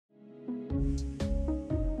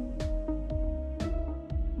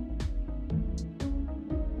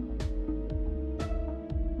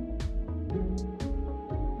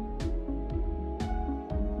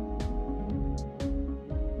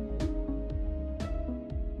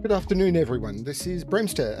Good afternoon, everyone. This is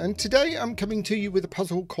Bremster, and today I'm coming to you with a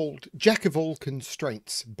puzzle called Jack of All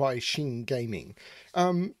Constraints by Shing Gaming.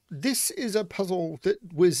 This is a puzzle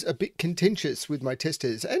that was a bit contentious with my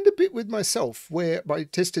testers and a bit with myself, where my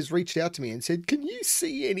testers reached out to me and said, "Can you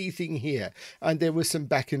see anything here?" And there was some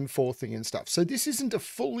back and forthing and stuff. So this isn't a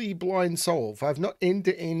fully blind solve. I've not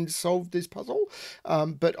end-to-end solved this puzzle,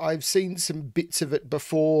 but I've seen some bits of it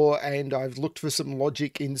before, and I've looked for some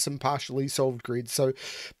logic in some partially solved grids. So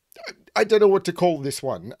I don't know what to call this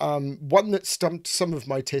one. One that stumped some of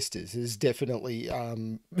my testers is definitely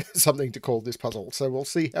something to call this puzzle. So we'll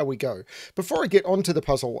see how we go. Before I get onto the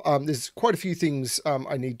puzzle, there's quite a few things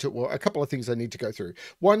a couple of things I need to go through.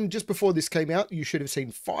 One, just before this came out, you should have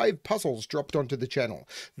seen 5 puzzles dropped onto the channel.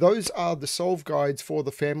 Those are the solve guides for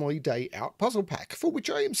the Family Day Out puzzle pack, for which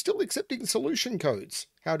I am still accepting solution codes.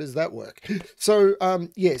 How does that work? So,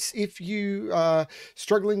 yes, if you are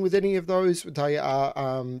struggling with any of those, they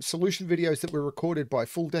are solution videos that were recorded by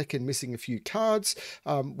Full Deck and missing a few cards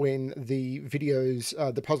when the videos,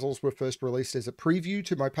 the puzzles were first released as a preview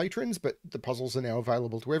to my patrons, but the puzzles are now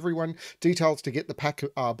available to everyone. Details to get the pack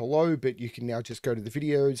are below, but you can now just go to the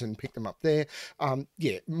videos and pick them up there.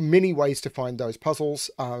 Yeah, many ways to find those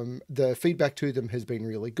puzzles. The feedback to them has been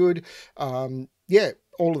really good. Yeah,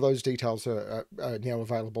 all of those details are now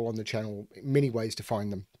available on the channel. Many ways to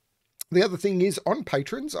find them. The other thing is, on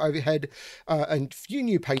patrons, I've had a few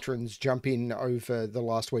new patrons jump in over the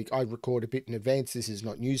last week. I record a bit in advance. This is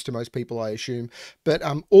not news to most people, I assume. But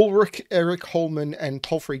Ulrich, Eric Holman, and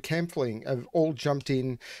Tolfrey Campfling have all jumped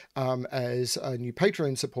in as new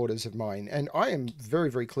Patreon supporters of mine. And I am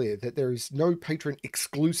very, very clear that there is no patron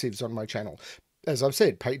exclusives on my channel. As I've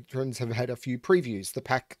said, patrons have had a few previews. The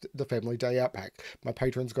pack, the Family Day Out pack, my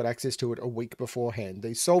patrons got access to it a week beforehand.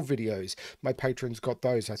 These solve videos, my patrons got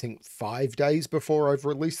those, I think, 5 days before I've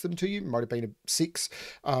released them to you. Might have been 6.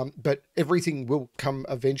 But everything will come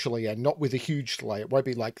eventually, and not with a huge delay. It won't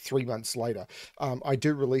be like 3 months later. I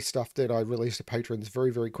do release stuff that I release to patrons very,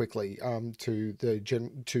 very quickly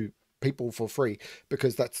to people for free,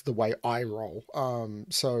 because that's the way I roll.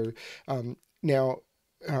 Now,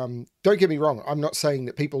 don't get me wrong, I'm not saying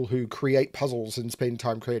that people who create puzzles and spend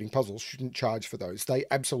time creating puzzles shouldn't charge for those. They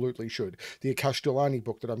absolutely should. The Akash Dulani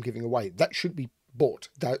book that I'm giving away, that should be bought.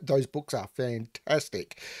 Those books are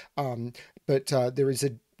fantastic. But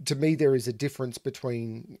to me, there is a difference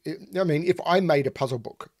between, I mean, if I made a puzzle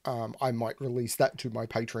book, I might release that to my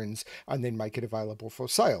patrons and then make it available for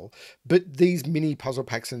sale. But these mini puzzle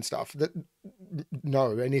packs and stuff,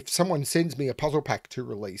 no. And if someone sends me a puzzle pack to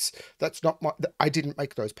release, that's not I didn't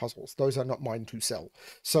make those puzzles. Those are not mine to sell.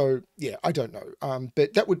 So yeah, I don't know.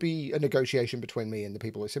 But that would be a negotiation between me and the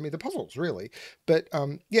people who send me the puzzles, really. But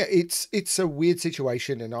yeah, it's a weird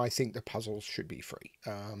situation, and I think the puzzles should be free.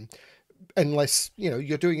 Unless, you know,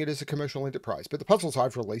 you're doing it as a commercial enterprise. But the puzzles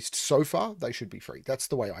I've released so far, they should be free. That's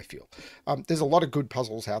the way I feel. There's a lot of good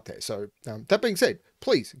puzzles out there. So that being said,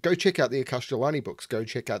 please go check out the Akash Dulani books. Go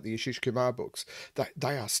check out the Ashish Kumar books.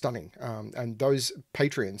 They are stunning. And those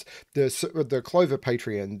Patreons, the Clover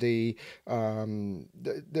Patreon,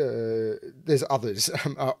 there's others.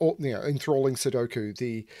 Enthralling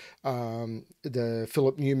Sudoku, the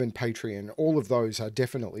Philip Newman Patreon. All of those are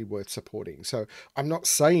definitely worth supporting. So I'm not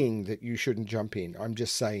saying that you shouldn't jump in. I'm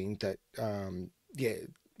just saying that, yeah,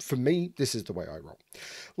 for me, this is the way I roll.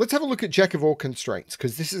 Let's have a look at Jack of All Constraints,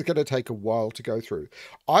 because this is going to take a while to go through.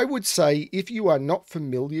 I would say if you are not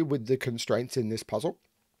familiar with the constraints in this puzzle,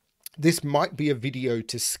 this might be a video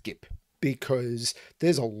to skip, because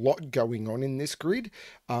there's a lot going on in this grid.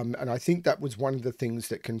 And I think that was one of the things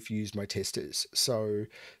that confused my testers. So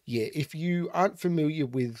yeah, if you aren't familiar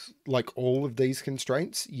with like all of these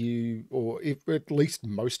constraints, or if at least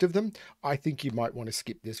most of them, I think you might want to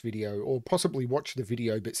skip this video, or possibly watch the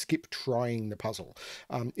video but skip trying the puzzle.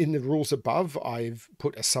 In the rules above, I've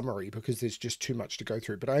put a summary because there's just too much to go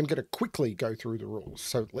through, but I am going to quickly go through the rules.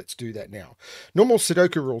 So let's do that now. Normal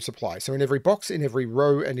Sudoku rules apply. So in every box, in every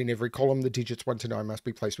row, and in every column, the digits 1 to 9 must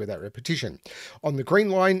be placed without repetition. On the green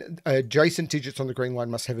line, adjacent digits on the green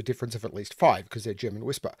line must have a difference of at least 5, because they're German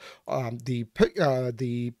whisper. The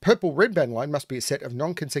purple Renban line must be a set of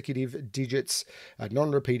non-consecutive digits,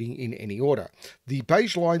 non-repeating in any order. The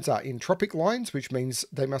beige lines are entropic lines, which means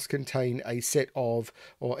they must contain a set of,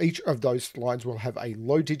 or each of those lines will have a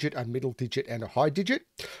low digit, a middle digit, and a high digit.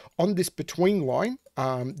 On this between line,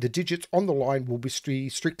 The digits on the line will be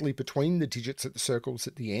strictly between the digits at the circles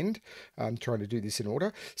at the end. I'm trying to do this in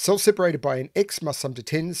order. Cells separated by an X must sum to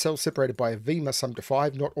 10. Cells separated by a V must sum to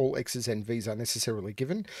 5. Not all X's and V's are necessarily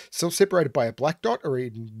given. Cells separated by a black dot are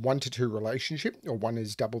in 1 to 2 relationship, or one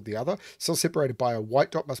is double the other. Cells separated by a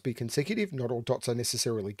white dot must be consecutive. Not all dots are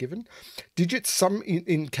necessarily given. Digits sum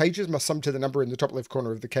in cages must sum to the number in the top left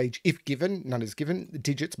corner of the cage if given. None is given. The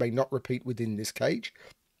digits may not repeat within this cage.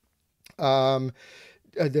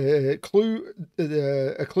 A clue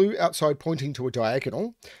outside pointing to a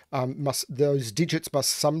diagonal those digits must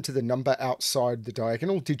sum to the number outside the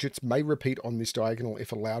diagonal. Digits may repeat on this diagonal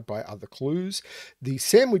if allowed by other clues. The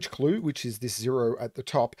sandwich clue, which is this 0 at the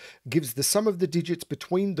top, gives the sum of the digits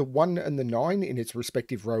between the 1 and the 9 in its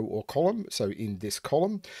respective row or column, so in this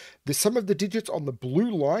column. The sum of the digits on the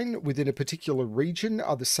blue line within a particular region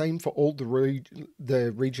are the same for all the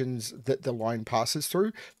regions that the line passes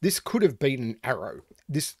through. This could have been an arrow,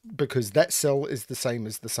 because that cell is the same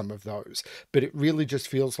as the sum of those, but it really just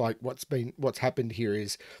feels like what's happened here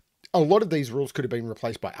is a lot of these rules could have been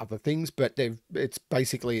replaced by other things, but it's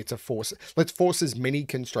a force. Let's force as many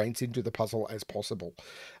constraints into the puzzle as possible.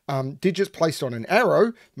 Digits placed on an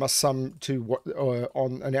arrow must sum to what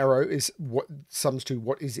on an arrow is what sums to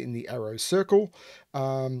what is in the arrow circle.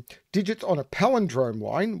 Digits on a palindrome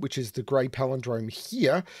line, which is the grey palindrome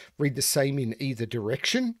here, read the same in either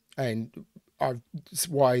direction, and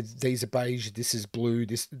why these are beige, this is blue,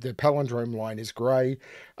 the palindrome line is grey.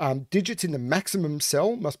 Digits in the maximum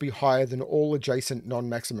cell must be higher than all adjacent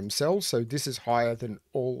non-maximum cells, so this is higher than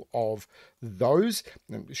all of those.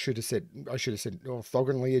 I should have said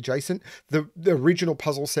orthogonally adjacent. The original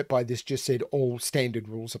puzzle set by this just said all standard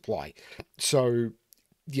rules apply. So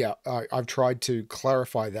yeah, I've tried to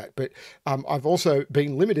clarify that, but I've also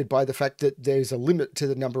been limited by the fact that there's a limit to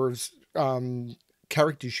the number of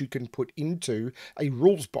characters you can put into a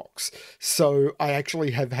rules box. So I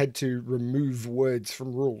actually have had to remove words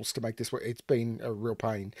from rules to make this work. It's been a real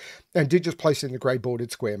pain. And digits placed in the grey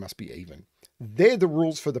bordered square must be even. They're the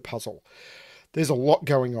rules for the puzzle. There's a lot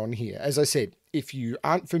going on here. As I said, if you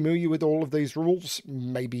aren't familiar with all of these rules,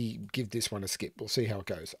 maybe give this one a skip. We'll see how it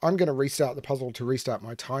goes. I'm going to restart the puzzle to restart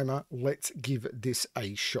my timer. Let's give this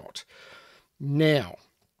a shot. Now,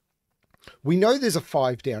 we know there's a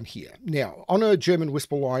 5 down here. Now, on a German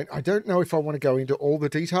whisper line, I don't know if I want to go into all the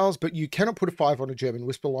details, but you cannot put a 5 on a German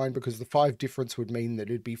whisper line because the 5 difference would mean that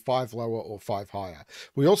it'd be 5 lower or 5 higher.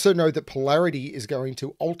 We also know that polarity is going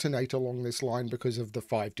to alternate along this line because of the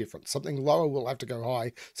 5 difference. Something lower will have to go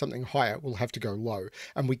high, something higher will have to go low.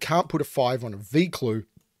 And we can't put a 5 on a V clue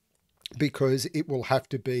because it will have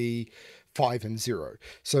to be 5 and 0.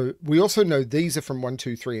 So we also know these are from 1,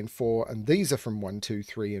 2, 3, and 4, and these are from 1, 2,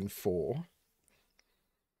 3, and 4.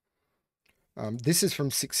 This is from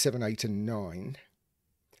 6, 7, 8, and 9.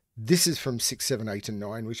 This is from 6, 7, 8, and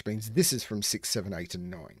 9, which means this is from 6, 7, 8, and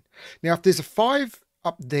 9. Now, if there's a 5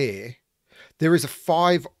 up there, there is a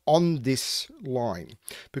 5 on this line,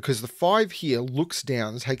 because the 5 here looks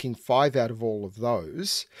down, taking 5 out of all of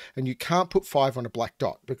those, and you can't put 5 on a black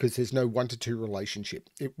dot because there's no 1 to 2 relationship.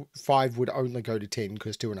 5 would only go to 10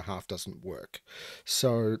 because 2.5 doesn't work.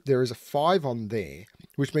 So there is a 5 on there,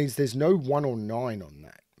 which means there's no 1 or 9 on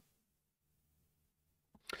that.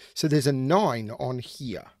 So there's a 9 on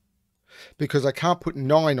here, because I can't put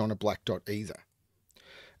 9 on a black dot either.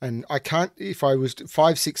 And I can't, if I was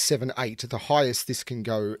 5, 6, 7, 8, the highest this can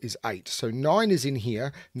go is 8. So 9 is in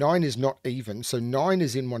here, 9 is not even, so 9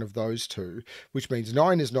 is in one of those two, which means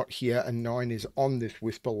 9 is not here, and 9 is on this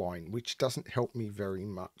whisper line, which doesn't help me very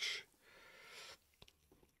much.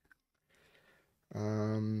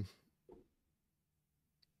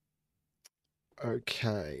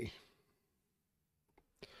 Okay.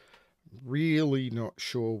 Really not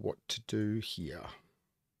sure what to do here.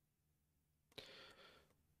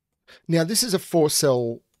 Now, this is a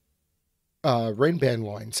 4-cell Renban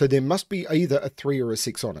line, so there must be either a 3 or a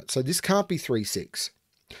 6 on it. So this can't be 3, 6.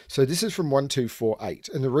 So this is from 1, 2, 4, 8.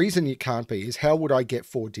 And the reason it can't be is how would I get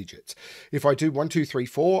 4 digits? If I do 1, 2, 3,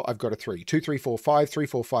 4, I've got a 3. 2, 3, 4, 5, 3,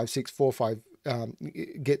 4, 5, 6, 4, 5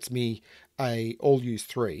 gets me a all use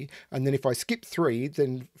 3. And then if I skip 3,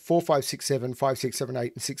 then 4, 5, 6, 7, 5, 6, 7,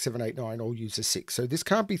 8, and 6, 7, 8, 9 all use a 6. So this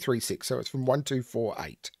can't be 3, 6. So it's from 1, 2, 4,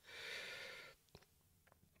 8.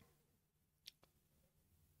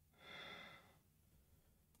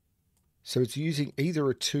 So it's using either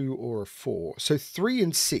a 2 or a 4. So 3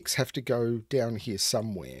 and 6 have to go down here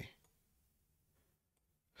somewhere.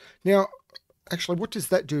 Now, actually, what does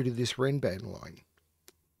that do to this Renban line?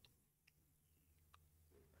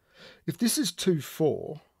 If this is 2,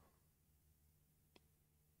 4,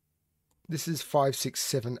 this is 5, 6,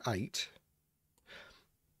 7, 8.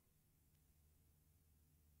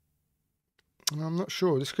 I'm not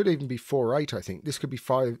sure. This could even be 4/8, I think. This could be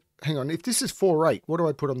 5. Hang on. If this is 4/8, what do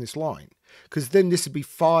I put on this line? Because then this would be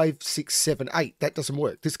 5, 6, 7, 8. That doesn't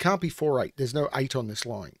work. This can't be 4/8. There's no 8 on this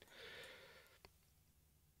line.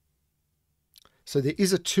 So there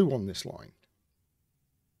is a 2 on this line.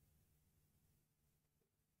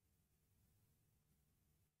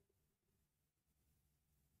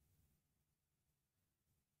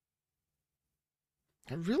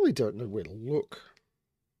 I really don't know where to look.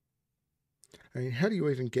 I mean, how do you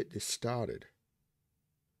even get this started?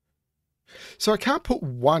 So I can't put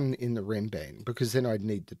 1 in the Renban because then I'd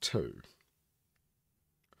need the 2.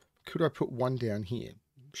 Could I put 1 down here?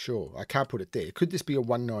 Sure, I can't put it there. Could this be a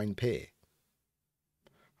 1-9 pair?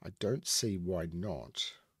 I don't see why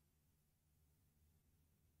not.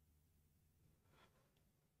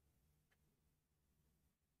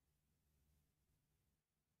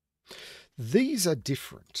 These are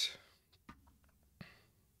different.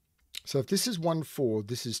 So if this is 1-4,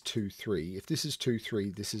 this is 2-3. If this is 2-3,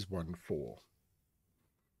 this is 1-4.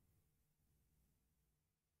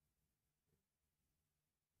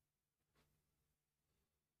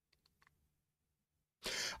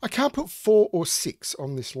 I can't put 4 or 6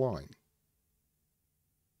 on this line.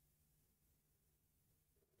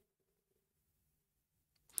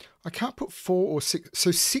 I can't put 4 or 6.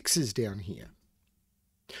 So 6 is down here,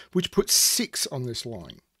 which puts 6 on this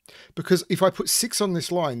line. Because if I put 6 on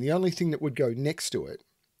this line, the only thing that would go next to it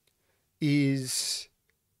is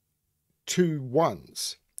 2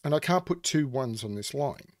 1s. And I can't put 2 1s on this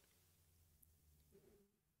line.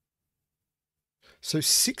 So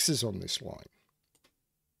 6 is on this line.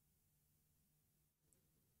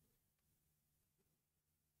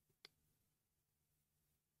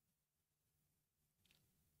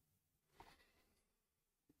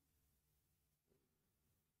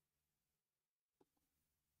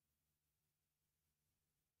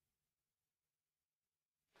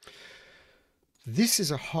 This is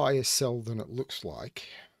a higher cell than it looks like.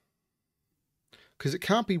 Because it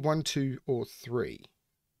can't be 1, 2, or 3.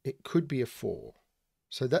 It could be a 4.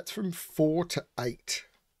 So that's from 4 to 8.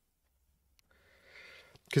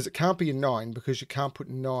 Because it can't be a 9 because you can't put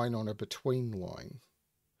 9 on a between line.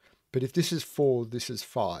 But if this is 4, this is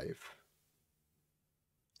 5.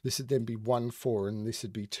 This would then be 1, 4, and this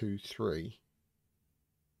would be 2, 3.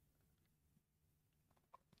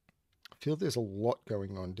 I feel there's a lot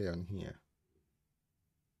going on down here.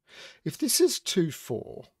 If this is 2,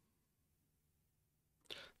 4,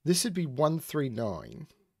 this would be 1, 3, 9,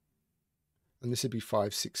 and this would be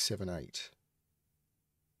 5, 6, 7, 8.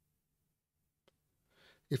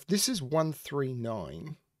 If this is 1, 3,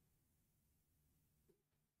 9,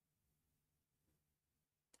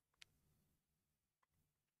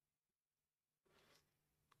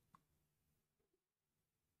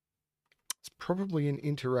 it's probably an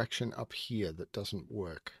interaction up here that doesn't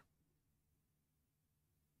work.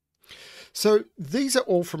 So these are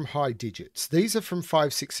all from high digits. These are from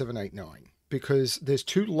 5, 6, 7, 8, 9. Because there's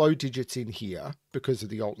 2 low digits in here because of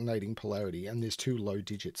the alternating polarity, and there's 2 low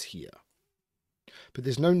digits here. But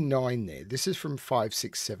there's no 9 there. This is from 5,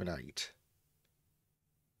 6, 7, 8.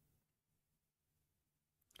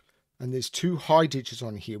 And there's 2 high digits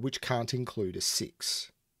on here, which can't include a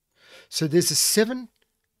 6. So there's a 7.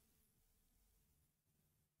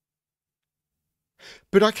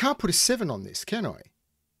 But I can't put a 7 on this, can I?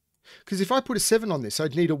 Because if I put a 7 on this,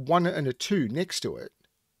 I'd need a 1 and a 2 next to it.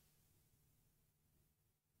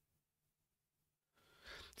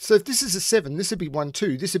 So if this is a 7, this would be 1,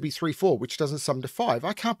 2. This would be 3, 4, which doesn't sum to 5.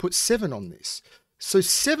 I can't put 7 on this. So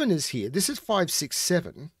 7 is here. This is 5, 6,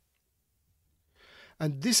 7.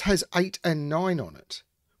 And this has 8 and 9 on it,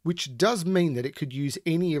 which does mean that it could use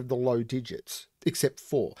any of the low digits except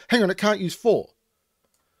 4. Hang on, it can't use 4.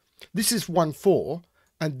 This is 1, 4,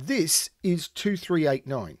 and this is 2, 3, 8,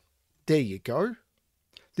 9. There you go.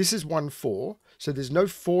 This is 1, 4, so there's no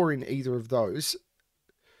 4 in either of those.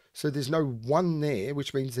 So there's no 1 there,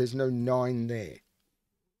 which means there's no 9 there.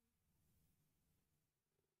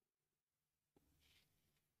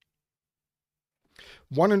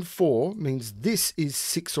 One and 4 means this is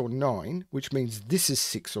 6 or 9, which means this is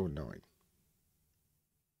 6 or 9.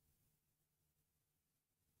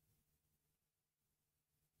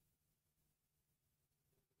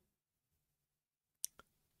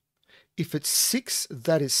 If it's 6,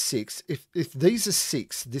 that is 6. If these are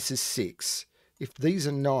 6, this is 6. If these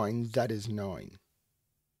are 9, that is 9.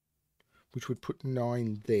 Which would put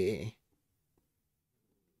 9 there.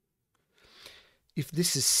 If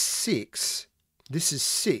this is 6, this is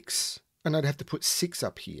 6, and I'd have to put 6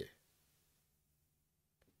 up here.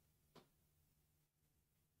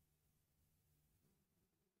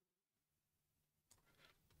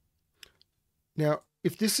 Now,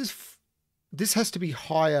 if this is, this has to be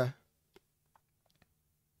higher,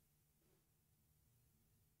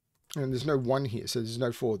 and there's no 1 here, so there's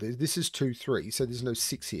no 4. This is 2, 3, so there's no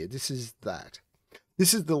 6 here. This is that.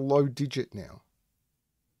 This is the low digit now.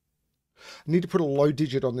 I need to put a low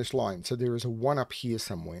digit on this line, so there is a 1 up here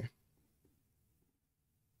somewhere.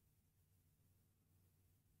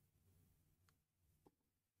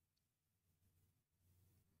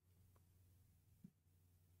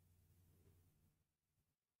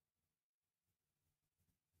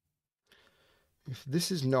 If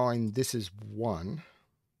this is 9, this is 1.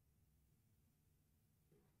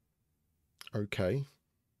 Okay.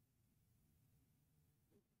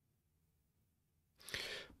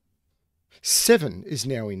 Seven is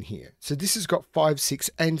now in here. So this has got 5, 6,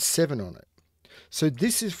 and 7 on it. So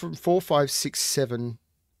this is from 4, 5, 6, 7,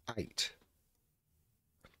 8.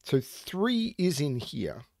 So 3 is in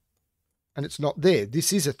here, and it's not there.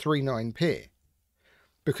 This is a 3, 9 pair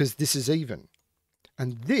because this is even.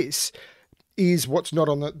 And this is what's not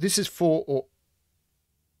on the... This is 4 or...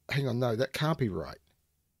 Hang on, no, that can't be right.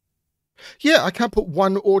 Yeah, I can't put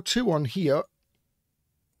 1 or 2 on here.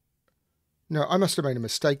 No, I must have made a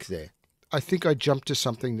mistake there. I think I jumped to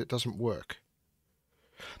something that doesn't work.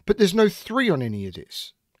 But there's no 3 on any of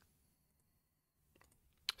this.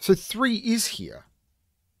 So 3 is here.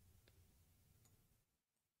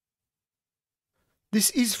 This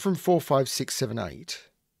is from 4, 5, 6, 7, 8.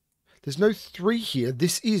 There's no 3 here.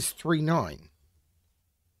 This is 3, 9.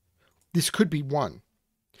 This could be 1.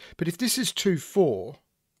 But if this is 2, 4,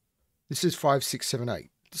 this is 5, 6, 7, 8.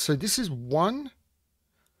 So this is 1,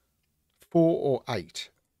 4, or 8.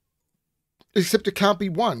 Except it can't be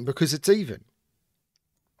 1 because it's even.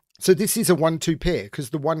 So this is a 1, 2 pair because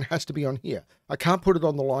the 1 has to be on here. I can't put it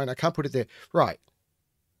on the line. I can't put it there. Right.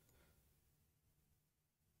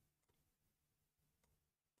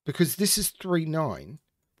 Because this is 3, 9.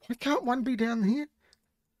 Why can't 1 be down here?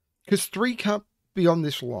 Because 3 can't be on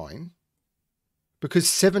this line. Because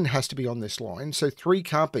 7 has to be on this line. So 3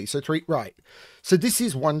 can't be. So 3, right. So this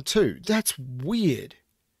is 1, 2. That's weird.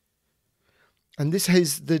 And this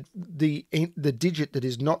has the digit that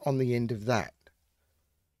is not on the end of that.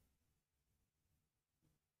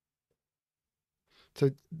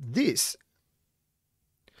 So this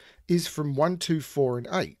is from 1, 2, 4, and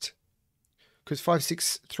 8. Because 5,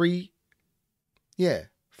 6, 3, yeah,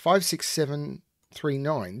 5, 6, 7, 3,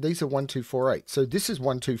 9. These are 1, 2, 4, 8. So this is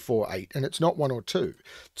 1, 2, 4, 8, and it's not 1 or 2.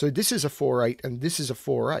 So this is a 4, 8, and this is a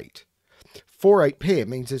 4, 8. 4, 8 pair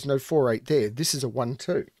means there's no 4, 8 there. This is a 1,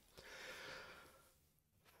 2.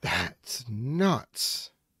 That's nuts.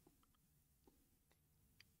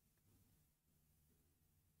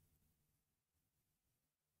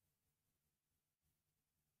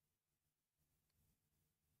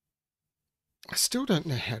 I still don't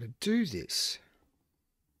know how to do this.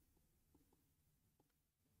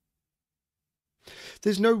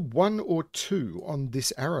 There's no 1 or 2 on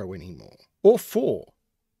this arrow anymore. Or 4.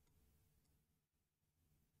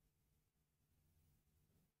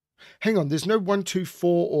 Hang on, there's no 1, 2,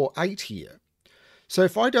 4, or 8 here. So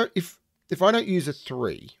if I don't use a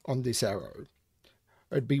 3 on this arrow,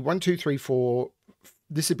 it'd be 1, 2, 3, 4.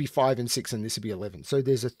 This would be 5 and 6, and this would be 11. So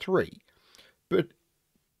there's a 3. But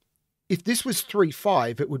if this was 3,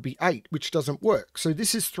 5, it would be 8, which doesn't work. So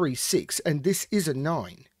this is 3, 6, and this is a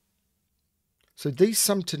 9. So these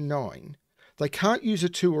sum to 9. They can't use a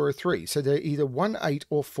 2 or a 3, so they're either 1, 8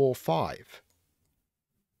 or 4, 5.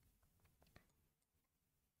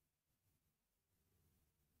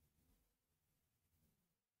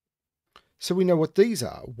 So we know what these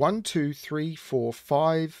are. 1, 2, 3, 4,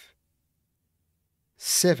 5,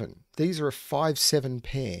 7. These are a 5, 7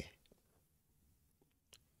 pair.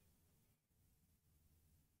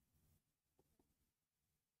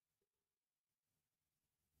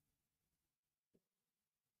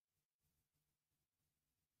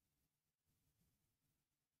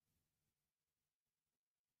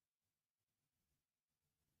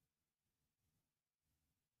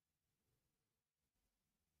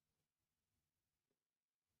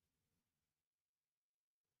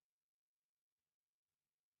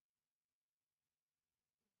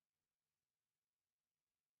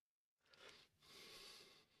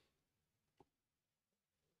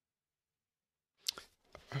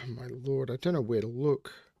 Oh my lord, I don't know where to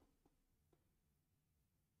look.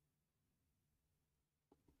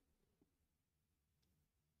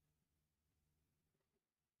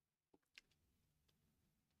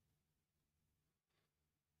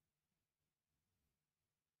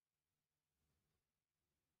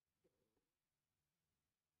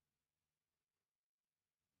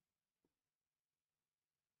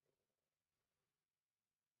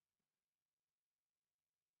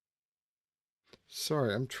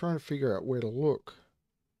 Sorry, I'm trying to figure out where to look.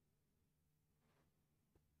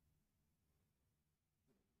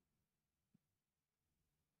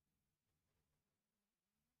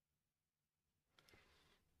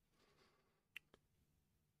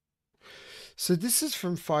 So this is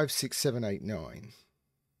from 5, 6, 7, 8, 9.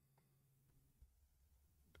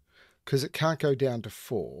 Because it can't go down to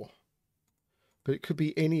 4. But it could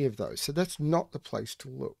be any of those. So that's not the place to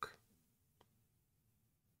look.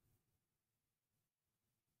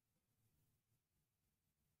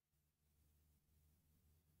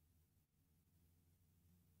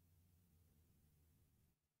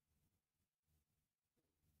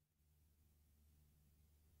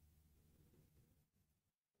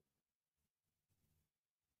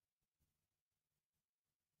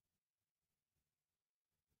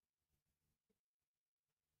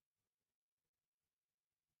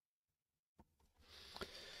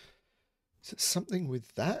 Is it something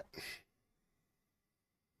with that?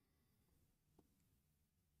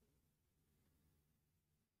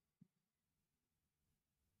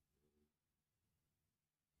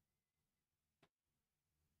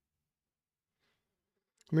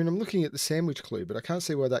 I mean, I'm looking at the sandwich clue, but I can't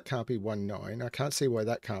see why that can't be 1, 9. I can't see why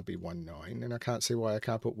that can't be 1, 9. And I can't see why I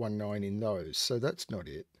can't put 1, 9 in those. So that's not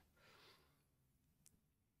it.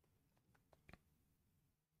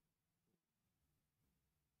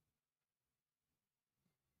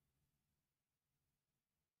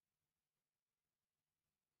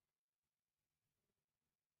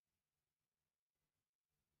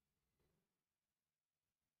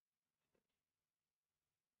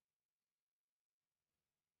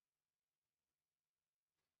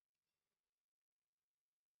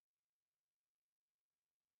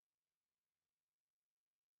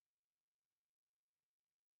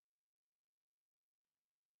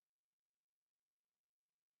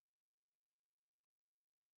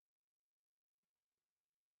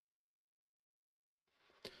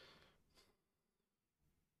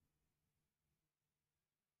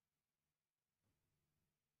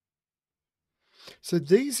 So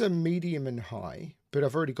these are medium and high, but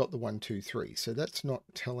I've already got the 1, 2, 3. So that's not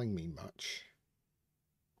telling me much.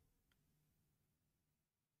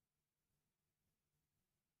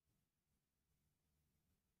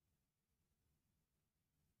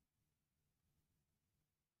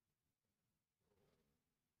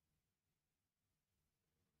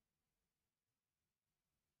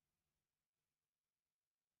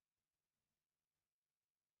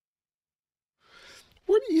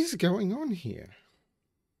 What is going on here?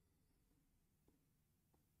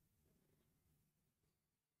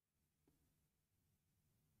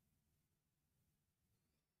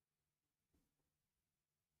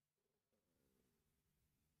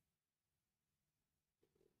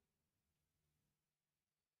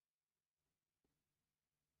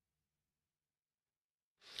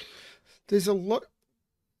 There's a lot.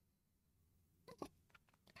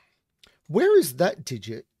 Where is that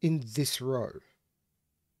digit in this row?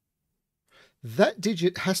 That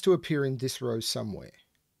digit has to appear in this row somewhere.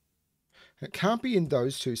 It can't be in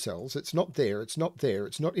those two cells. It's not there. It's not there.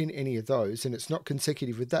 It's not in any of those. And it's not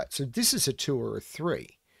consecutive with that. So this is a 2 or a 3.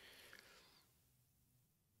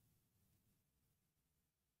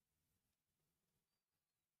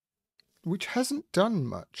 Which hasn't done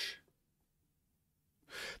much.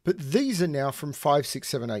 But these are now from 5, 6,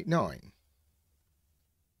 7, 8, 9.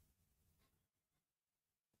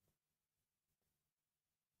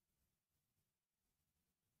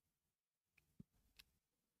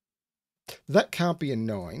 That can't be a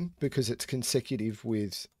 9 because it's consecutive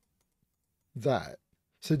with that.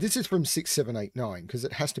 So this is from 6, 7, 8, 9 because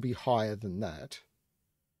it has to be higher than that.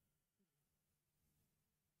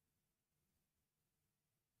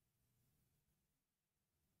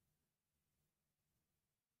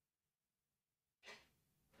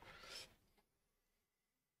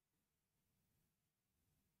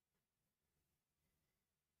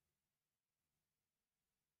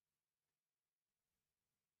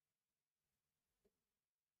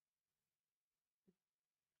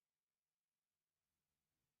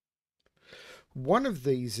 One of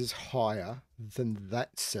these is higher than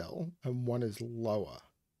that cell and one is lower.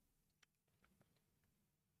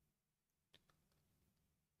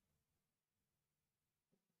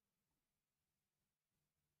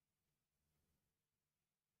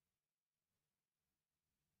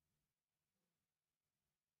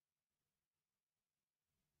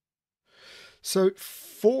 So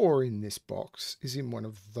 4 in this box is in one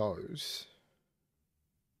of those.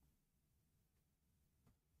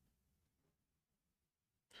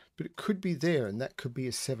 But it could be there, and that could be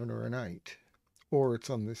a 7 or an 8. Or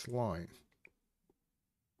it's on this line.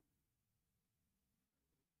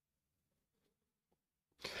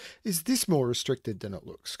 Is this more restricted than it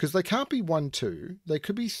looks? Because they can't be 1, 2. They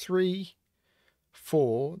could be 3,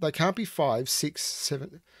 4. They can't be 5, 6,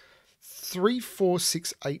 7. 3, 4,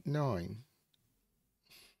 6, 8, 9.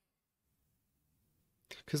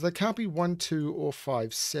 Because they can't be 1, 2, or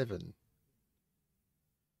 5, 7.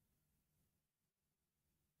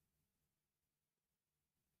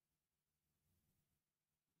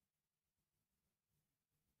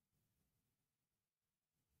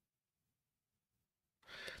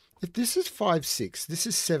 If this is 5, 6, this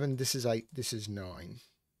is 7, this is 8, this is 9.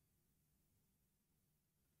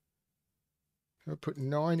 I'll put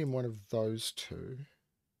 9 in one of those two.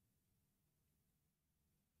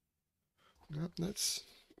 No, that's...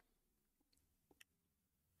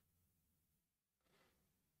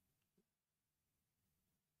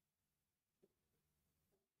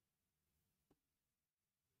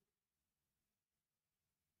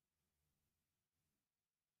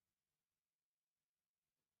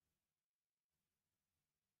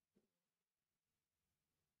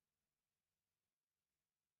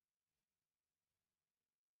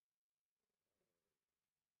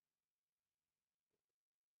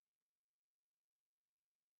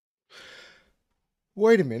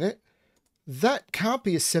 Wait a minute. That can't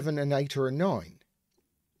be a 7, an 8, or a 9.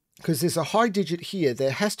 Because there's a high digit here,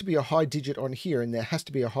 there has to be a high digit on here, and there has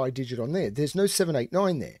to be a high digit on there. There's no 7, 8,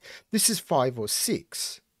 9 there. This is 5 or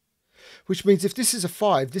 6. Which means if this is a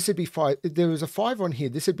 5, this would be 5. If there was a 5 on here,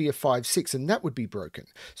 this would be a 5, 6, and that would be broken.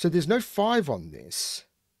 So there's no 5 on this.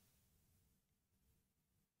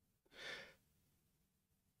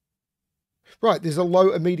 Right, there's a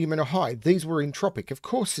low, a medium, and a high. These were entropic. Of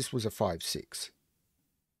course this was a 5, 6.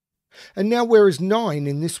 And now where is 9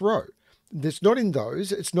 in this row? It's not in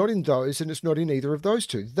those, it's not in those, and it's not in either of those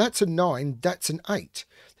two. That's a 9, that's an 8.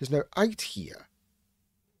 There's no 8 here.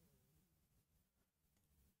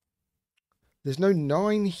 There's no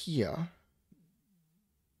 9 here.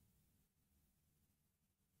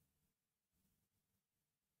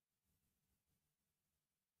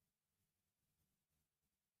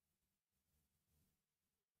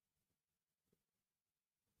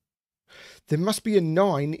 There must be a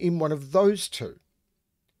 9 in one of those two.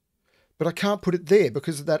 But I can't put it there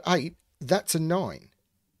because of that 8. That's a 9.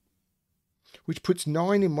 Which puts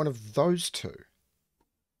 9 in one of those two.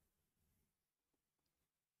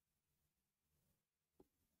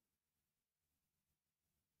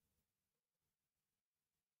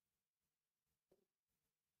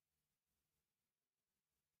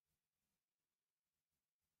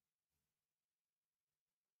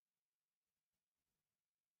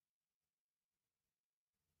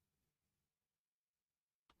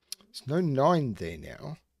 There's no 9 there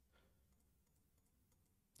now.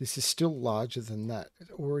 This is still larger than that.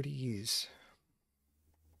 It already is.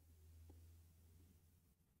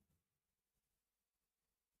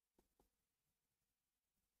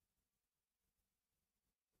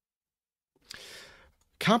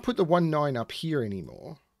 Can't put the 1, 9 up here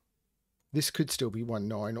anymore. This could still be 1,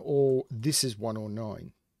 9, or this is 1 or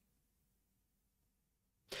 9.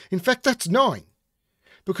 In fact, that's 9.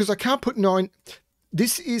 Because I can't put 9...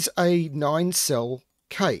 This is a 9-cell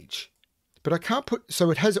cage. But I can't put... So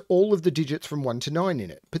it has all of the digits from 1 to 9 in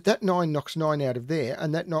it. But that 9 knocks 9 out of there,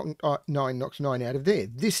 and that 9 knocks 9 out of there.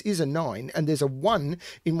 This is a 9, and there's a 1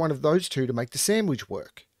 in one of those two to make the sandwich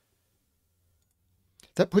work.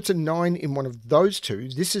 That puts a 9 in one of those two.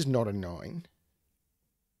 This is not a 9.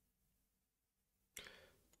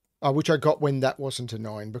 Which I got when that wasn't a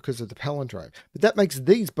 9 because of the palindrome. But that makes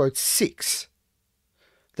these both 6.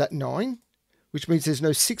 That 9, which means there's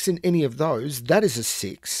no 6 in any of those. That is a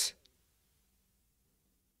 6.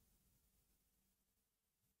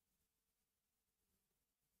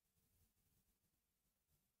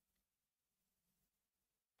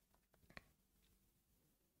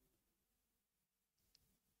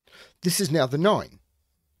 This is now the 9,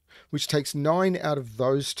 which takes 9 out of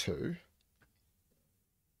those two.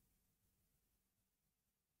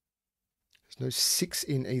 There's no 6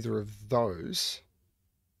 in either of those.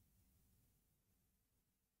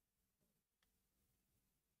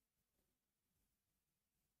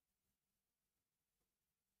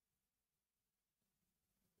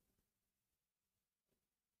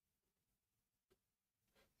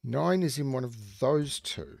 Nine is in one of those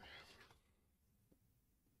two.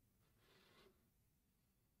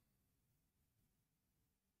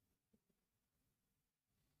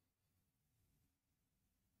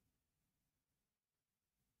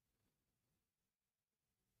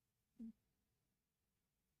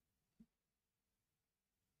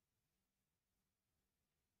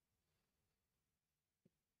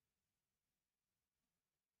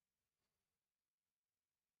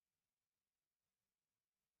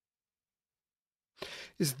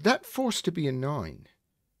 Is that forced to be a 9?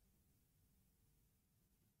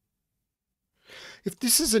 If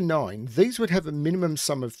this is a 9, these would have a minimum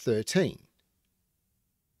sum of 13.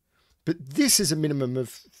 But this is a minimum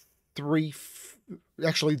of 3.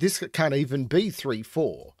 Actually, this can't even be 3,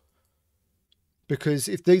 4. Because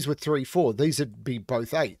if these were 3, 4, these would be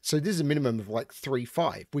both 8. So this is a minimum of like 3,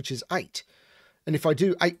 5, which is 8. And if I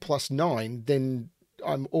do 8 plus 9, then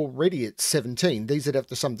I'm already at 17. These would have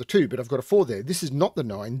to sum the 2, but I've got a 4 there. This is not the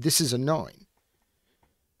 9. This is a 9.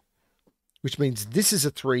 Which means this is a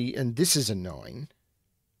 3 and this is a 9.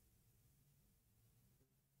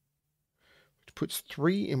 Which puts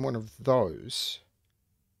 3 in one of those.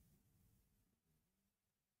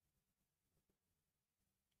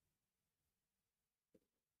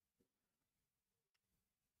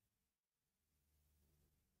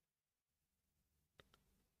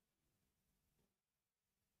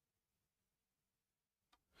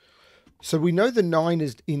 So we know the 9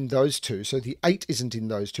 is in those two, so the 8 isn't in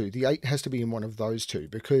those two. The 8 has to be in one of those two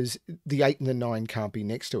because the 8 and the 9 can't be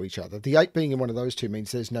next to each other. The 8 being in one of those two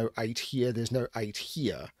means there's no 8 here, there's no 8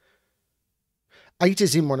 here. 8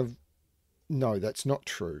 is in one of... No, that's not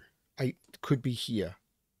true. 8 could be here.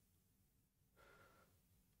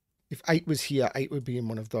 If 8 was here, 8 would be in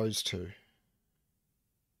one of those two.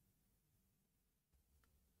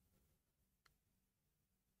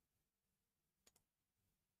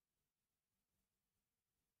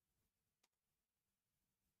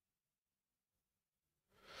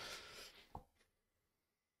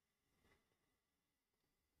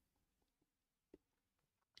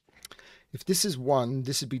 If this is 1,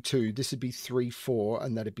 this would be 2, this would be 3, 4,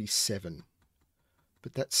 and that'd be 7.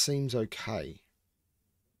 But that seems okay.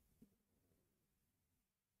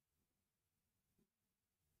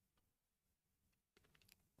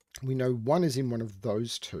 We know 1 is in one of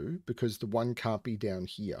those two because the 1 can't be down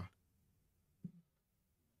here.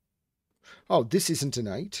 Oh, this isn't an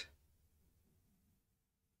 8.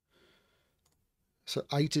 So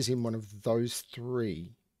 8 is in one of those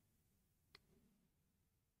 3.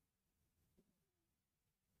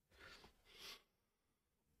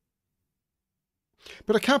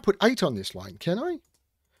 But I can't put 8 on this line, can I?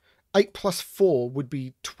 8 plus 4 would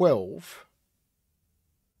be 12.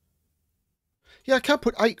 Yeah, I can't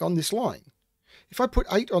put 8 on this line. If I put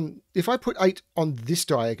 8 on this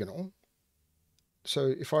diagonal,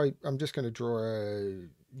 so I'm just going to draw a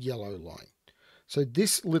yellow line. So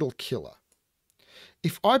this little killer.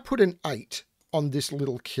 If I put an 8 on this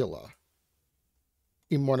little killer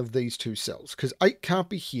in one of these two cells, because 8 can't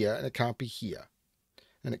be here and it can't be here.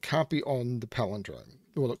 And it can't be on the palindrome.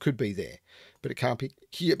 Well, it could be there, but it can't be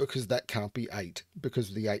here because that can't be 8 because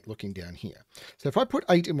of the 8 looking down here. So if I put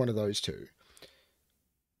 8 in one of those two,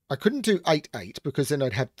 I couldn't do 8, 8 because then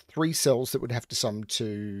I'd have 3 cells that would have to sum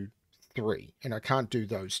to 3, and I can't do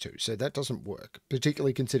those two. So that doesn't work,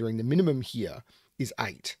 particularly considering the minimum here is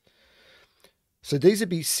 8. So these would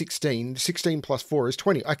be 16. 16 plus 4 is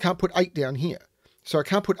 20. I can't put 8 down here. So I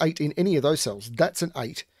can't put 8 in any of those cells. That's an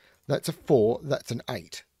 8. That's a 4. That's an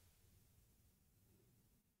 8.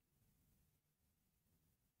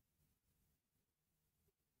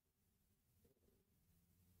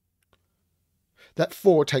 That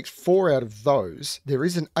 4 takes 4 out of those. There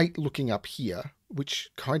is an 8 looking up here,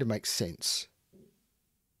 which kind of makes sense.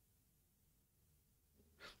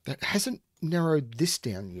 That hasn't narrowed this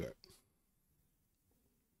down yet.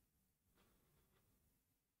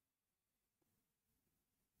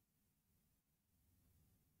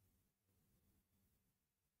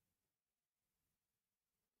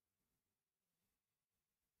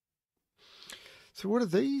 So what are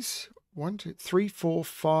these? 1, 2, 3, 4,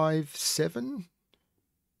 5, 7.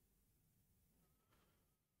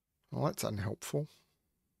 Well, that's unhelpful.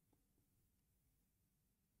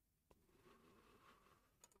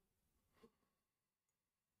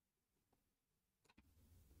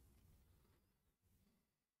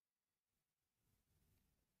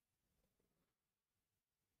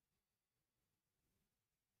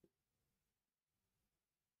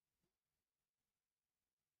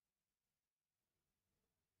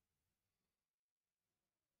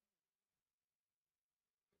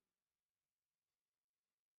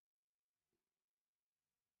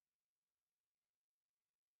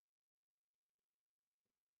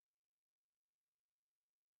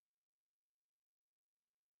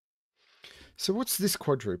 So what's this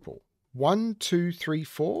quadruple? 1, 2, 3,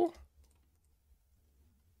 4?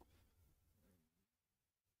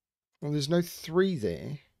 Well, there's no 3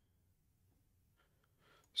 there.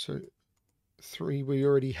 So 3, we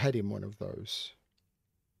already had in one of those.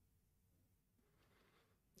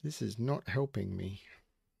 This is not helping me.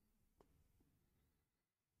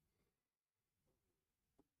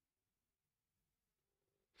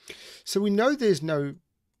 So we know there's no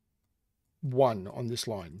 1 on this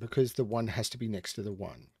line because the 1 has to be next to the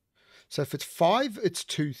 1. So if it's 5, it's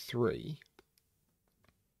 2, 3,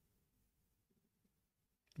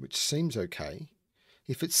 which seems okay.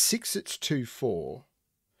 If it's 6, it's 2, 4.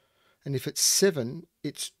 And if it's 7,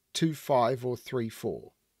 it's 2, 5 or 3,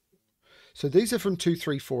 4. So these are from 2,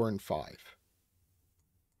 3, 4, and 5.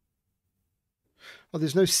 Oh,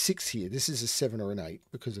 there's no 6 here. This is a 7 or an 8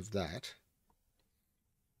 because of that.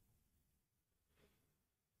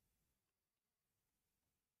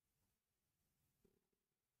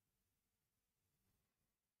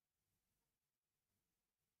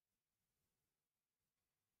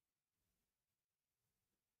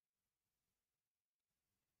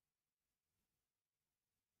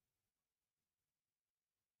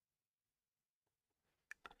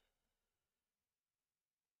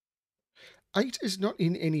 Eight is not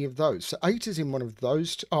in any of those. So 8 is in one of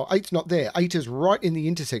those. Oh, 8's not there. 8 is right in the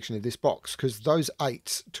intersection of this box because those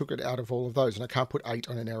 8s took it out of all of those. And I can't put 8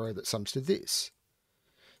 on an arrow that sums to this.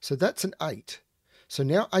 So that's an 8. So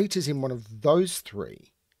now 8 is in one of those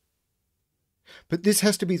 3. But this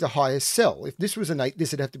has to be the highest cell. If this was an 8,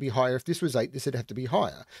 this would have to be higher. If this was 8, this would have to be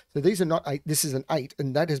higher. So these are not 8. This is an 8.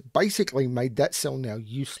 And that has basically made that cell now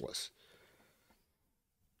useless.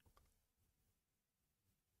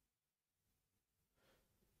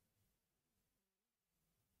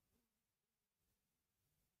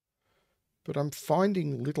 But I'm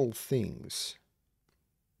finding little things.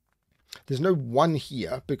 There's no 1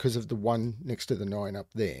 here because of the 1 next to the 9 up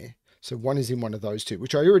there. So 1 is in one of those two,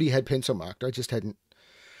 which I already had pencil marked. I just hadn't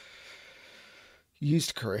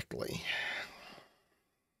used correctly.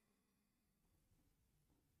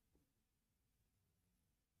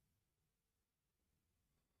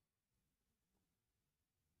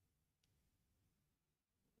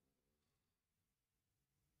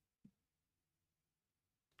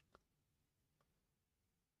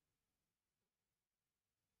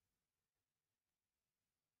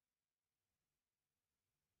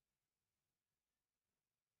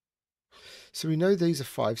 So we know these are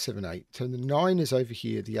 5, 7, 8. So the 9 is over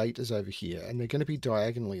here, the 8 is over here, and they're going to be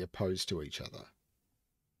diagonally opposed to each other.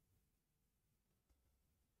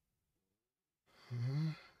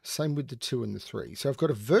 Same with the 2 and the 3. So I've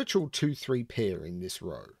got a virtual 2, 3 pair in this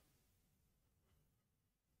row.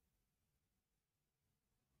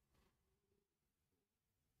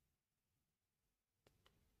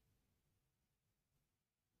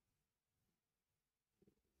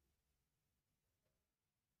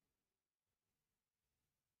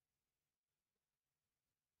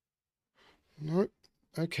 Nope.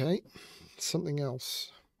 Okay. Something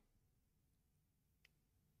else.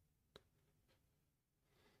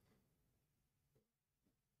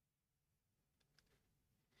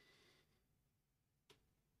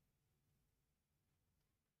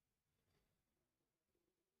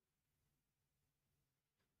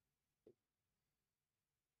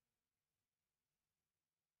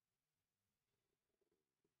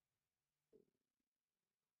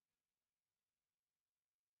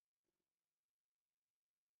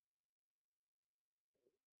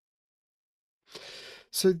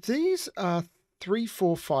 So these are 3,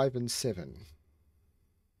 4, 5, and 7.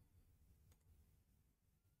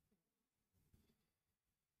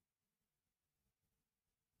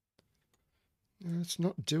 No, it's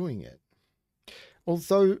not doing it.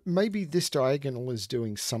 Although maybe this diagonal is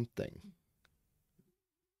doing something.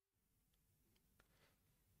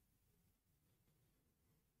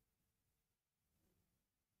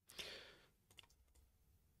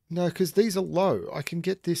 No, because these are low. I can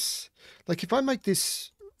get this. Like if I make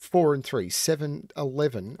this 4 and 3, 7,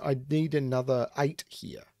 11, I'd need another 8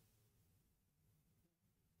 here.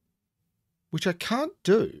 Which I can't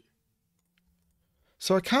do.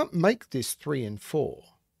 So I can't make this 3 and 4.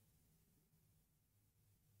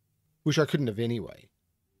 Which I couldn't have anyway.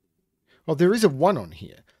 Well, there is a 1 on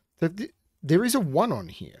here. There is a 1 on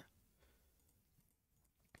here.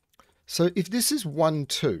 So if this is 1,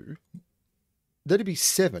 2, that'd be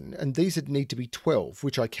 7, and these would need to be 12,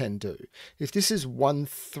 which I can do. If this is 1,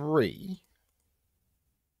 3,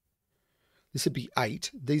 this would be 8.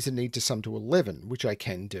 These would need to sum to 11, which I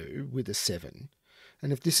can do with a 7.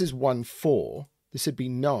 And if this is 1, 4, this would be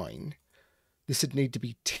 9. This would need to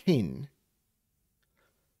be 10.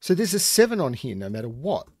 So there's a 7 on here no matter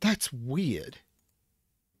what. That's weird.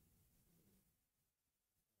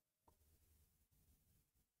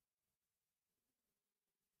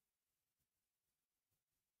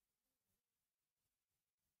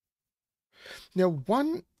 Now,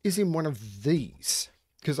 1 is in one of these,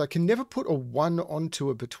 because I can never put a 1 onto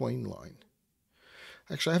a between line.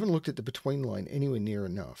 Actually, I haven't looked at the between line anywhere near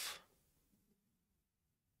enough.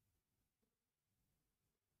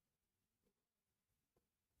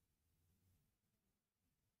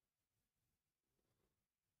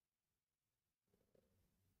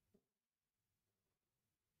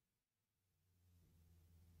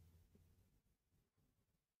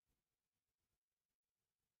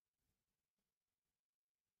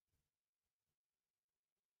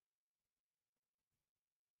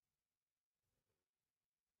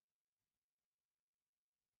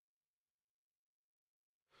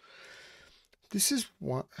 This is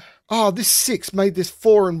one. Oh, this 6 made this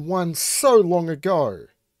 4 and 1 so long ago.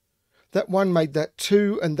 That 1 made that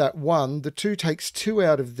 2 and that 1. The 2 takes 2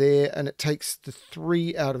 out of there and it takes the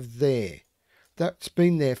 3 out of there. That's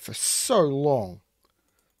been there for so long.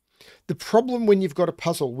 The problem when you've got a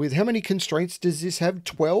puzzle with how many constraints does this have?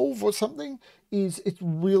 12 or something? Is it's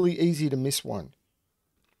really easy to miss one.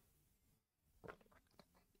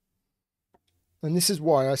 And this is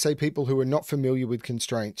why I say people who are not familiar with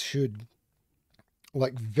constraints should,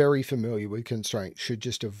 like very familiar with constraints, should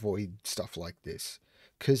just avoid stuff like this.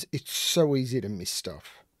 Because it's so easy to miss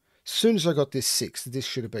stuff. As soon as I got this 6, this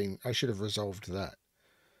should have been, I should have resolved that.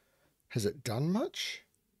 Has it done much?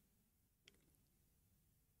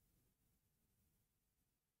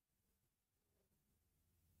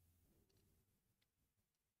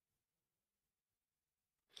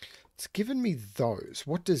 It's given me those.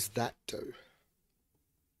 What does that do?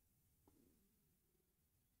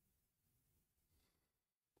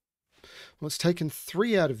 Well, it's taken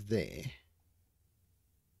 3 out of there.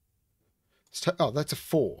 Oh, that's a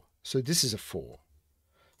 4. So this is a 4.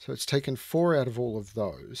 So it's taken 4 out of all of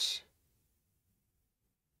those.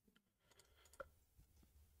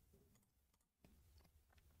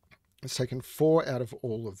 It's taken 4 out of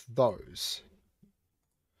all of those.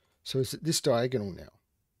 So is it this diagonal now?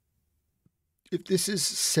 If this is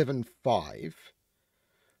 7, 5,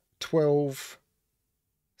 12,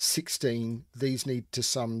 16, these need to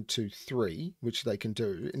sum to 3, which they can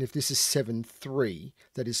do. And if this is 7, 3,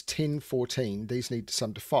 that is 10, 14, these need to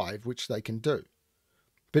sum to 5, which they can do.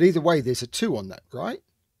 But either way, there's a 2 on that, right?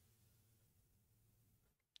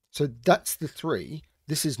 So that's the 3.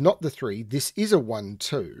 This is not the 3. This is a 1,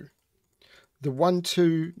 2. The 1,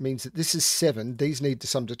 2 means that this is 7. These need to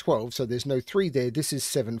sum to 12, so there's no 3 there. This is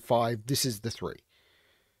 7, 5. This is the 3.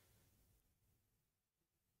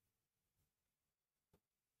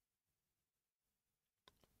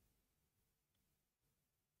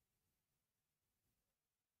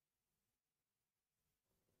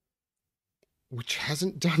 Which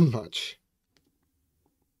hasn't done much.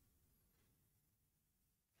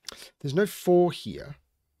 There's no 4 here.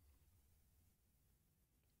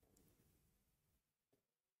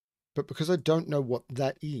 But because I don't know what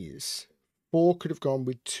that is, 4 could have gone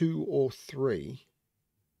with 2 or 3.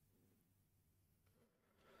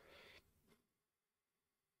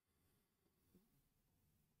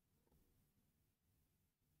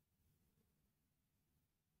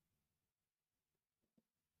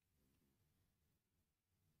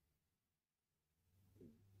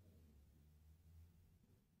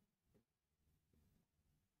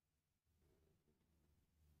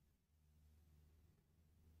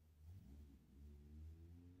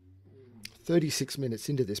 "36 minutes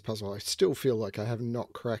into this puzzle, I still feel like I have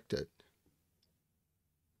not cracked it."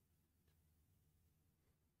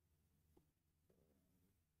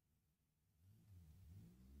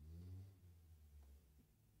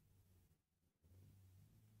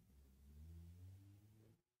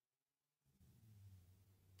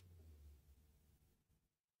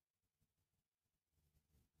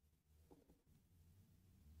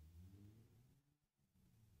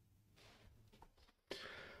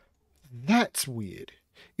 That's weird.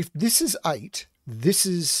 If this is 8, this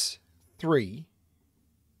is 3.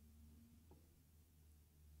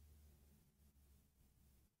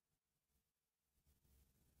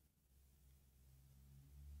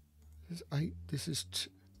 This is 8, this is 2.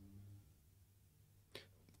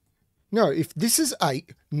 No, if this is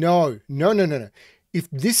 8, no. If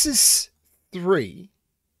this is 3,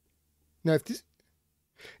 no, if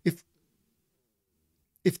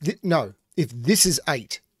this is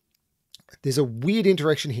 8, there's a weird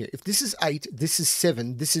interaction here. If this is 8, this is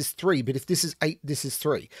 7, this is 3. But if this is 8, this is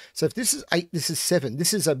 3. So if this is 8, this is 7.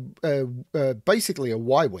 This is basically a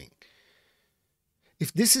Y-wing.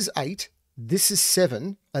 If this is 8, this is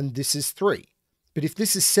 7, and this is 3. But if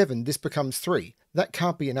this is 7, this becomes 3. That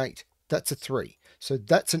can't be an 8. That's a 3. So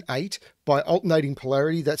that's an 8. By alternating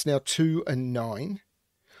polarity, that's now 2 and 9.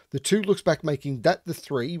 The 2 looks back, making that the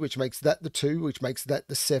 3, which makes that the 2, which makes that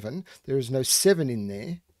the 7. There is no 7 in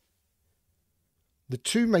there. The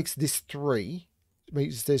 2 makes this 3. It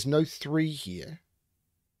means there's no 3 here.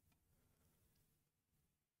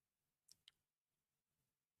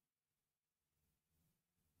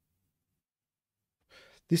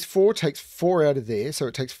 This 4 takes 4 out of there, so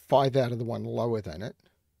it takes 5 out of the one lower than it.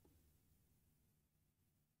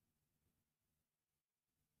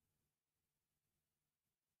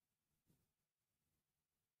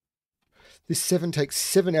 This 7 takes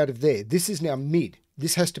 7 out of there. This is now mid.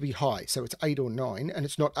 This has to be high, so it's 8 or 9, and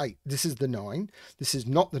it's not 8. This is the 9. This is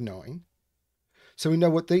not the 9. So we know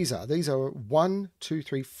what these are. These are 1, 2,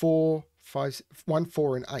 3, 4, 5, 1,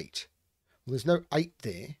 4, and 8. Well, there's no 8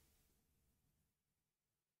 there.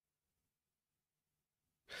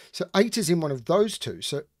 So 8 is in one of those two.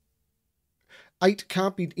 So 8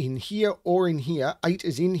 can't be in here or in here. 8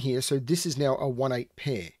 is in here, so this is now a 1-8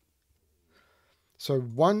 pair. So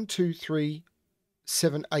 1, 2, 3,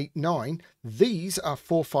 7, 8, 9. These are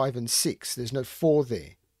 4, 5, and 6. There's no 4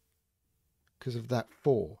 there because of that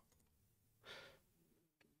 4.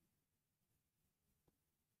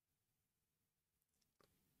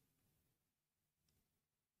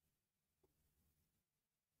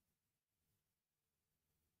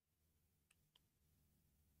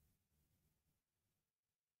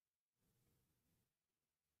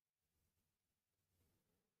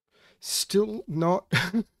 Still not.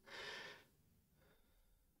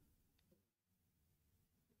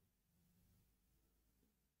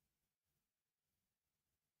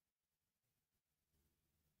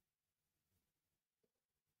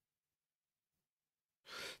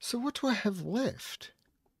 So what do I have left?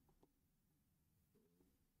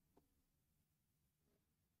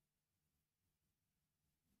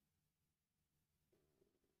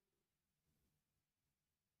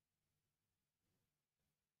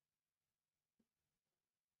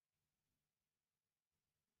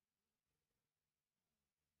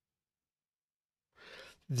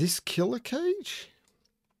 This killer cage?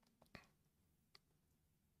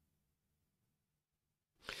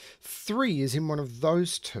 3 is in one of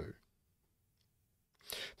those two.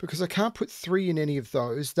 Because I can't put 3 in any of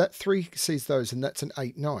those. That 3 sees those, and that's an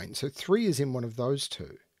 8, 9. So 3 is in one of those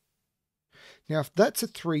two. Now, if that's a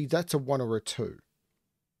 3, that's a 1 or a 2.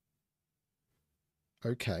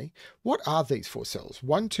 Okay. What are these 4 cells?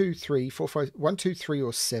 1, 2, 3, 4, 5, 1, 2, 3,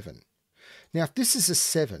 or 7. Now, if this is a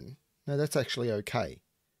 7, no, that's actually okay.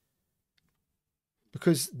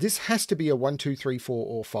 Because this has to be a 1, 2, 3, 4,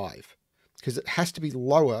 or 5. Because it has to be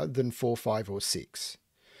lower than 4, 5, or 6.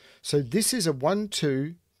 So this is a 1,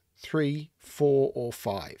 2, 3, 4, or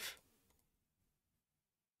 5.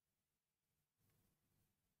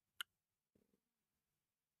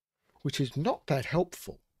 Which is not that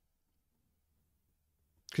helpful.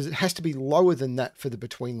 Because it has to be lower than that for the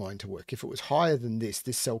between line to work. If it was higher than this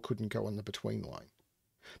cell couldn't go on the between line.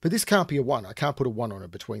 But this can't be a 1. I can't put a 1 on a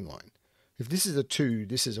between line. If this is a 2,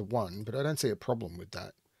 this is a 1, but I don't see a problem with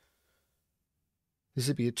that. This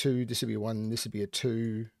would be a 2, this would be a 1, this would be a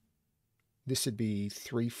 2. This would be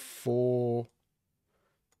 3, 4.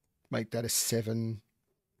 Make that a 7.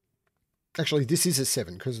 Actually, this is a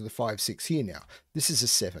 7 because of the 5, 6 here now. This is a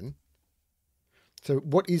 7. So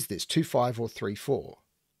what is this? 2, 5 or 3, 4?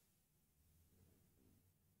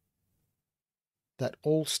 That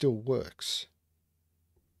all still works.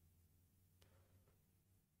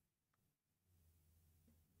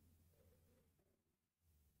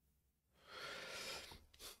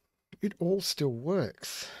 It all still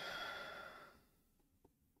works.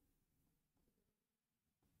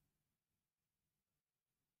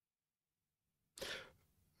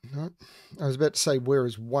 No, I was about to say where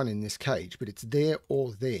is 1 in this cage, but it's there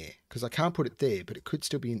or there, because I can't put it there, but it could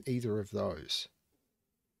still be in either of those.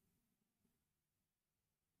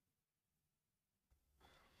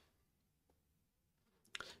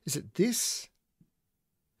 Is it this?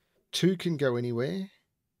 2 can go anywhere.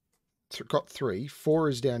 So it got 3. 4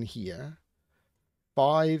 is down here.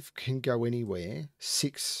 5 can go anywhere.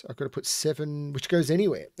 6, I've got to put 7, which goes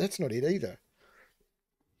anywhere. That's not it either.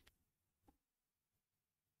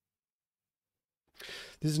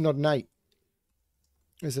 This is not an 8.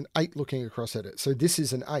 There's an 8 looking across at it. So this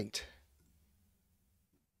is an 8.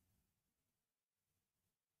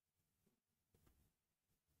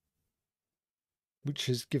 Which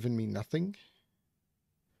has given me nothing.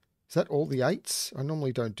 Is that all the 8s? I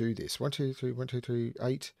normally don't do this. 1, 2, 3, 1, 2, 3,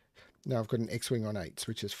 8. Now I've got an X-wing on 8s,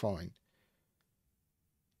 which is fine.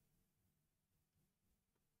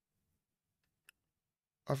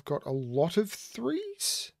 I've got a lot of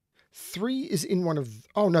 3s. 3 is in one of...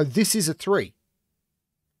 Oh, no, this is a 3.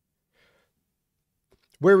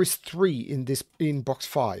 Where is 3 in box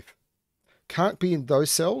 5? Can't be in those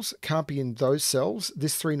cells. Can't be in those cells.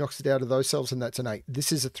 This 3 knocks it out of those cells, and that's an 8.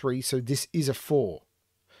 This is a 3, so this is a 4.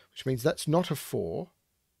 Which means that's not a 4.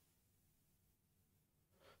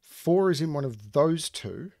 4 is in one of those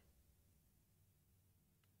two.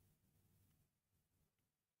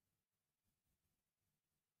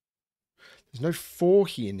 There's no 4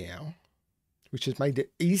 here now, which has made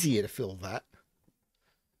it easier to fill that.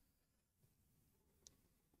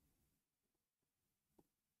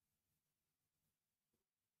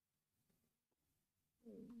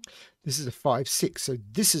 This is a 5, 6, so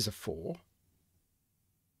this is a 4.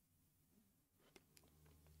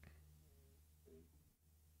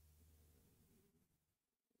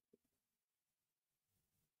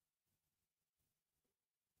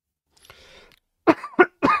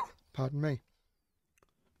 Pardon me.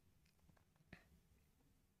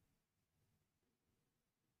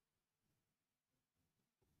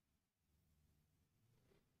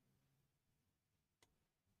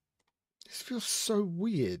 This feels so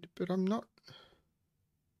weird, but I'm not...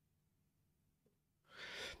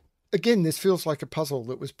 Again, this feels like a puzzle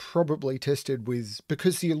that was probably tested with,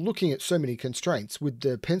 because you're looking at so many constraints, with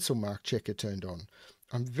the pencil mark checker turned on.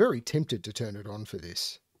 I'm very tempted to turn it on for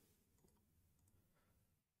this.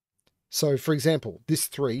 So, for example, this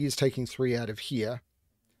 3 is taking 3 out of here.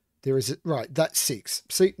 There is, right, that's 6.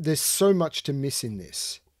 See, there's so much to miss in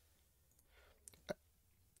this.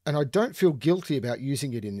 And I don't feel guilty about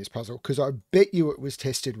using it in this puzzle, because I bet you it was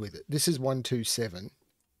tested with it. This is 1, 2, 7.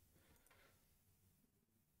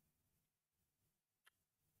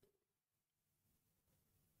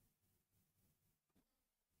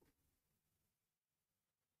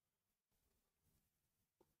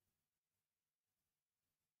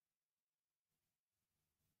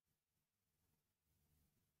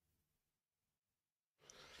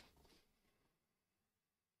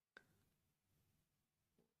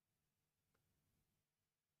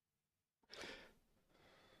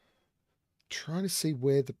 Trying to see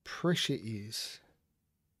where the pressure is.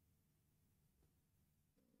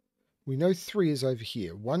 We know 3 is over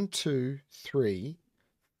here. 1, 2, 3,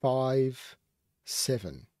 5,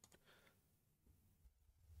 7.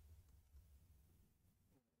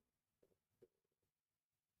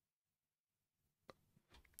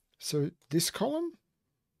 So this column,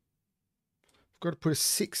 I've got to put a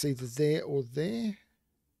 6 either there or there.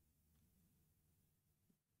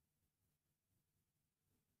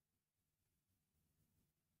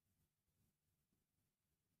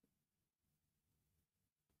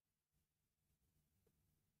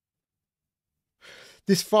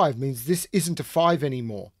 This 5 means this isn't a 5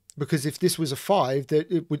 anymore, because if this was a 5,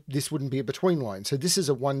 this wouldn't be a between line. So this is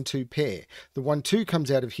a 1, 2 pair. The 1, 2 comes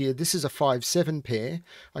out of here. This is a 5, 7 pair.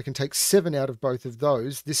 I can take 7 out of both of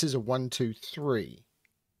those. This is a 1, 2, 3.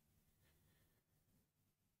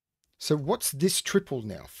 So what's this triple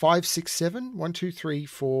now? 5, 6, 7? 1, 2, 3,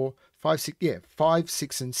 4, 5, 6. Yeah, 5,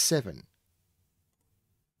 6, and 7.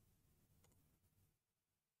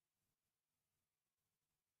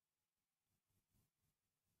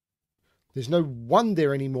 There's no 1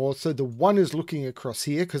 there anymore, so the 1 is looking across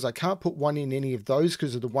here, because I can't put 1 in any of those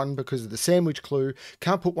because of the 1, because of the sandwich clue.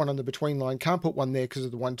 Can't put 1 on the between line, can't put 1 there because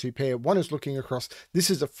of the 1, 2 pair. 1 is looking across. This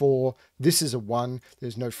is a 4, this is a 1.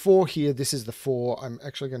 There's no 4 here, this is the 4. I'm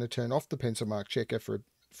actually going to turn off the pencil mark checker for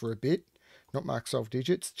a bit. Not mark solve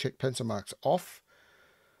digits, check pencil marks off.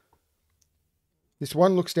 This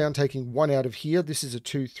 1 looks down, taking 1 out of here. This is a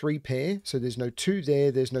 2, 3 pair. So there's no 2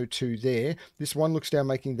 there. There's no 2 there. This 1 looks down,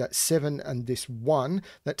 making that 7 and this 1.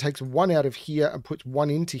 That takes 1 out of here and puts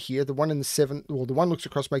 1 into here. The 1 and the 7, well, the 1 looks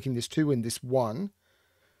across, making this 2 and this 1.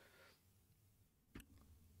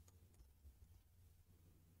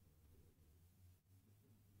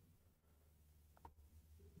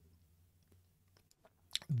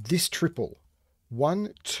 This triple.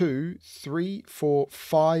 1, 2, 3, 4,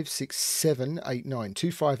 5, 6, 7, 8, 9.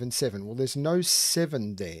 2, 5, and 7. Well, there's no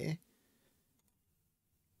 7 there.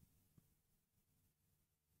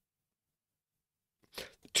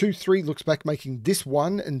 Two, 3 looks back, making this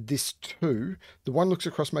 1 and this 2. The 1 looks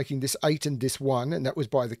across, making this 8 and this 1. And that was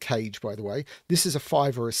by the cage, by the way. This is a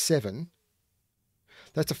 5 or a 7.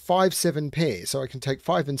 That's a 5, 7 pair, so I can take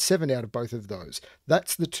 5 and 7 out of both of those.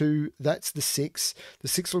 That's the 2, that's the 6. The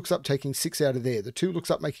 6 looks up, taking 6 out of there. The 2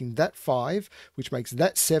 looks up, making that 5, which makes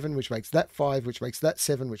that 7, which makes that 5, which makes that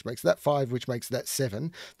 7, which makes that 5, which makes that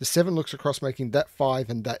 7. The 7 looks across, making that 5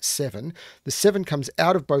 and that 7. The 7 comes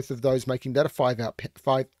out of both of those, making that a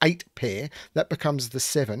 5, 8 pair. That becomes the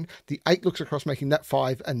 7. The 8 looks across, making that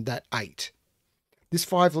 5 and that 8. This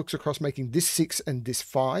 5 looks across, making this 6 and this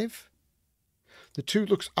 5. The 2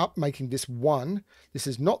 looks up, making this 1. This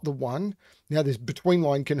is not the 1. Now this between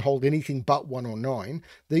line can hold anything but 1 or 9.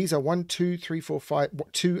 These are 1, 2, 3, 4, 5,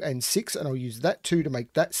 2 and 6, and I'll use that 2 to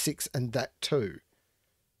make that 6 and that 2.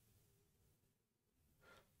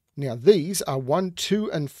 Now these are 1,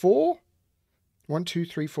 2, and 4. 1, 2,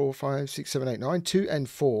 3, 4, 5, 6, 7, 8, 9, 2 and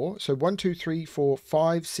 4. So 1, 2, 3, 4,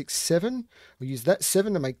 5, 6, 7. We'll use that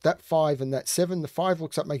 7 to make that 5 and that 7. The 5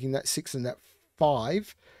 looks up, making that 6 and that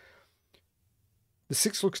 5. The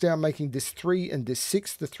 6 looks down, making this 3 and this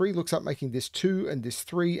 6. The 3 looks up, making this 2 and this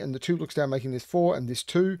 3. And the 2 looks down, making this 4 and this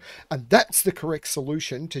 2. And that's the correct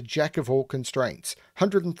solution to Jack of all constraints.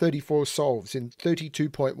 134 solves in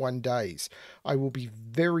 32.1 days. I will be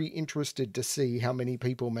very interested to see how many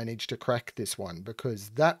people manage to crack this one,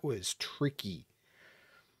 because that was tricky.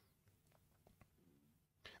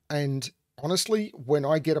 And honestly, when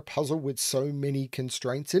I get a puzzle with so many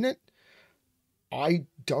constraints in it, I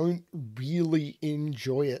don't really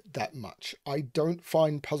enjoy it that much. I don't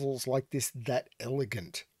find puzzles like this that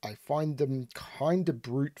elegant. I find them kind of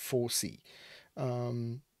brute forcey.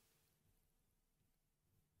 Um,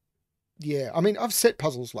 yeah, I mean, I've set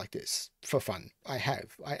puzzles like this for fun. I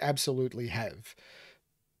have. I absolutely have.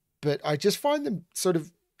 But I just find them sort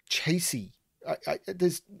of chasey.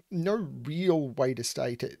 There's no real way to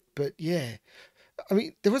state it. But yeah, I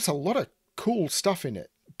mean, there was a lot of cool stuff in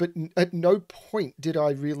it, but at no point did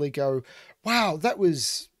I really go, "Wow, that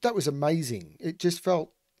was amazing." It just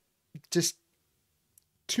felt just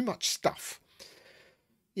too much stuff.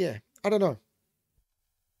 Yeah, I don't know.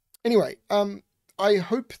 Anyway, I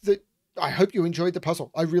hope that I hope you enjoyed the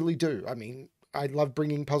puzzle. I really do. I mean, I love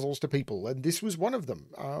bringing puzzles to people, and this was one of them.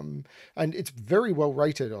 And it's very well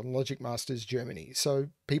rated on Logic Masters Germany, so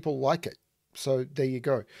people like it. So there you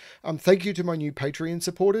go. Thank you to my new Patreon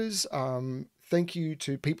supporters. Thank you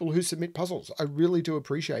to people who submit puzzles. I really do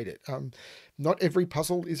appreciate it. Not every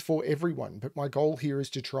puzzle is for everyone, but my goal here is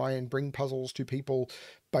to try and bring puzzles to people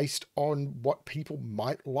based on what people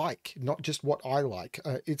might like, not just what I like.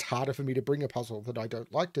 It's harder for me to bring a puzzle that I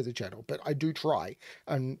don't like to the channel, but I do try.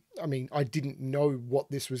 And I mean, I didn't know what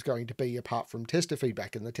this was going to be apart from tester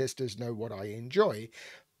feedback, and the testers know what I enjoy.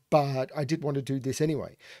 But I did want to do this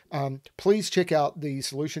anyway. Please check out the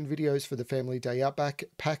solution videos for the Family Day Out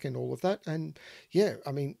pack and all of that. And yeah,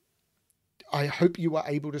 I mean, I hope you are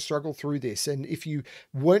able to struggle through this. And if you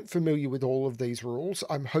weren't familiar with all of these rules,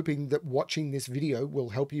 I'm hoping that watching this video will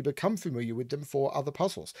help you become familiar with them for other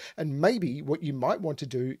puzzles. And maybe what you might want to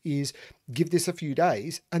do is give this a few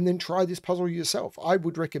days and then try this puzzle yourself. I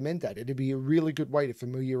would recommend that. It'd be a really good way to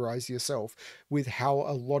familiarize yourself with how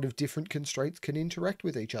a lot of different constraints can interact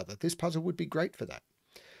with each other. This puzzle would be great for that.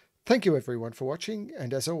 Thank you everyone for watching.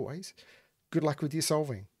 And as always, good luck with your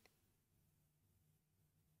solving.